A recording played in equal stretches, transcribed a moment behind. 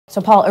So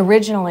Paul,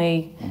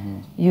 originally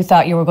you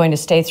thought you were going to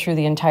stay through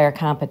the entire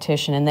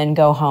competition and then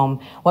go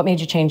home. What made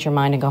you change your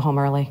mind and go home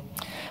early?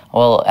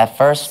 Well, at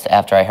first,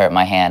 after I hurt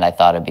my hand, I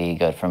thought it'd be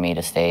good for me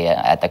to stay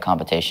at the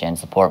competition,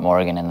 support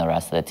Morgan and the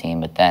rest of the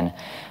team. But then,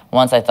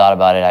 once I thought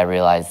about it, I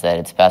realized that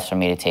it's best for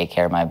me to take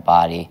care of my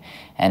body.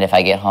 And if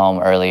I get home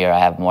earlier, I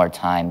have more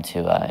time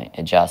to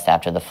adjust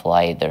after the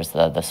flight. There's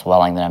the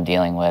swelling that I'm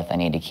dealing with. I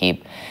need to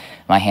keep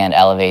my hand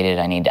elevated.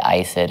 I need to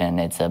ice it, and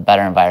it's a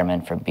better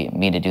environment for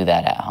me to do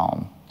that at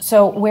home.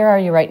 So where are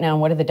you right now,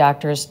 and what did the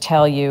doctors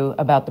tell you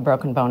about the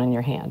broken bone in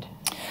your hand?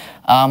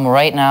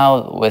 Right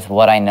now, with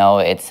what I know,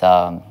 it's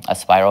a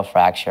spiral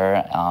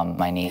fracture.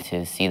 I need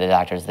to see the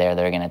doctors there.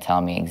 They're going to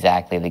tell me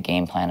exactly the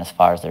game plan as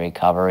far as the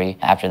recovery.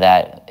 After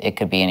that, it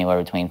could be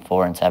anywhere between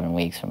 4 and 7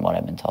 weeks from what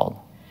I've been told.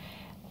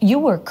 You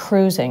were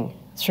cruising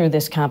through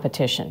this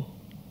competition.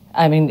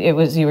 I mean,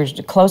 you were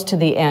close to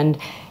the end.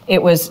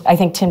 It was, I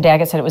think Tim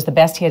Daggett said it was the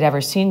best he had ever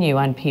seen you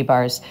on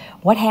P-bars.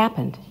 What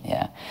happened?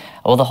 Yeah.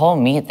 Well, the whole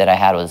meet that I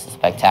had was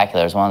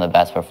spectacular. It was one of the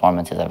best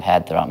performances I've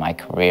had throughout my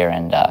career.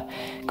 And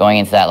going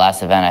into that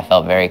last event, I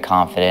felt very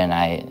confident.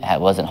 I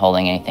wasn't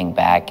holding anything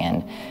back.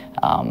 And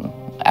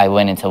I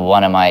went into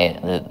one of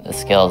the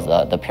skills,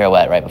 the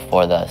pirouette, right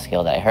before the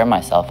skill that I hurt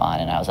myself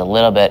on. And I was a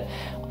little bit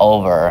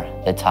over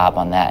the top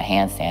on that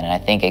handstand. And I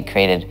think it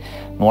created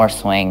more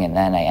swing. And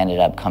then I ended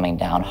up coming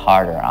down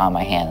harder on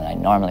my hand than I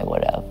normally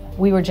would have.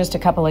 We were just a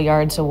couple of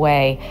yards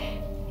away,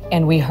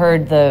 and we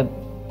heard the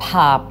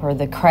pop or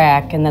the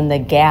crack and then the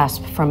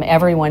gasp from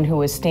everyone who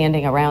was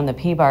standing around the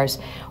P-bars.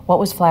 What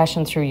was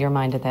flashing through your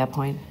mind at that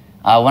point?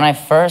 When I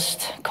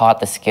first caught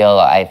the skill,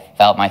 I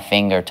felt my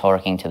finger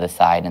torquing to the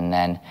side, and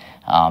then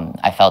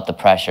I felt the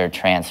pressure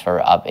transfer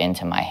up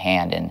into my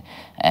hand,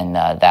 and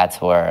that's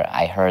where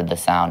I heard the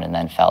sound and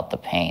then felt the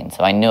pain.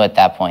 So I knew at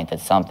that point that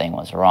something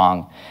was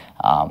wrong.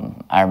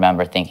 I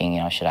remember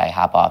thinking, should I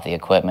hop off the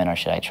equipment or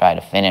should I try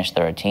to finish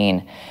the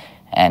routine?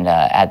 And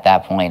at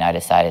that point, I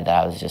decided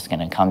that I was just going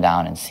to come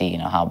down and see,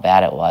 how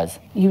bad it was.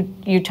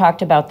 You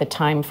talked about the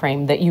time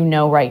frame that you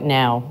know right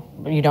now.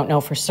 You don't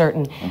know for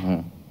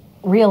certain.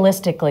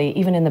 Realistically,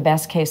 even in the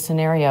best case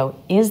scenario,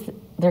 is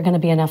there going to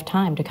be enough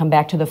time to come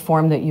back to the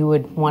form that you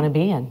would want to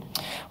be in?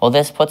 Well,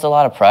 this puts a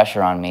lot of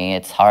pressure on me.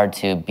 It's hard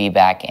to be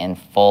back in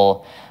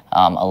full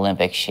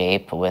Olympic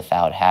shape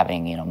without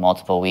having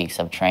multiple weeks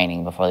of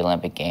training before the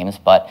Olympic Games.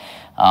 But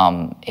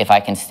if I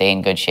can stay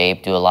in good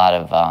shape, do a lot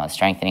of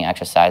strengthening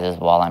exercises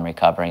while I'm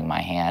recovering my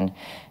hand,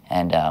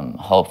 and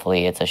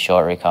hopefully it's a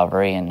short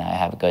recovery, and I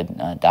have a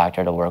good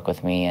doctor to work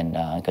with me and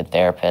a good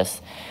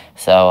therapist.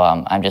 So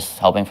I'm just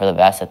hoping for the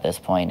best at this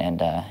point,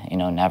 and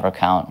never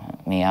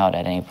count me out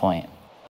at any point.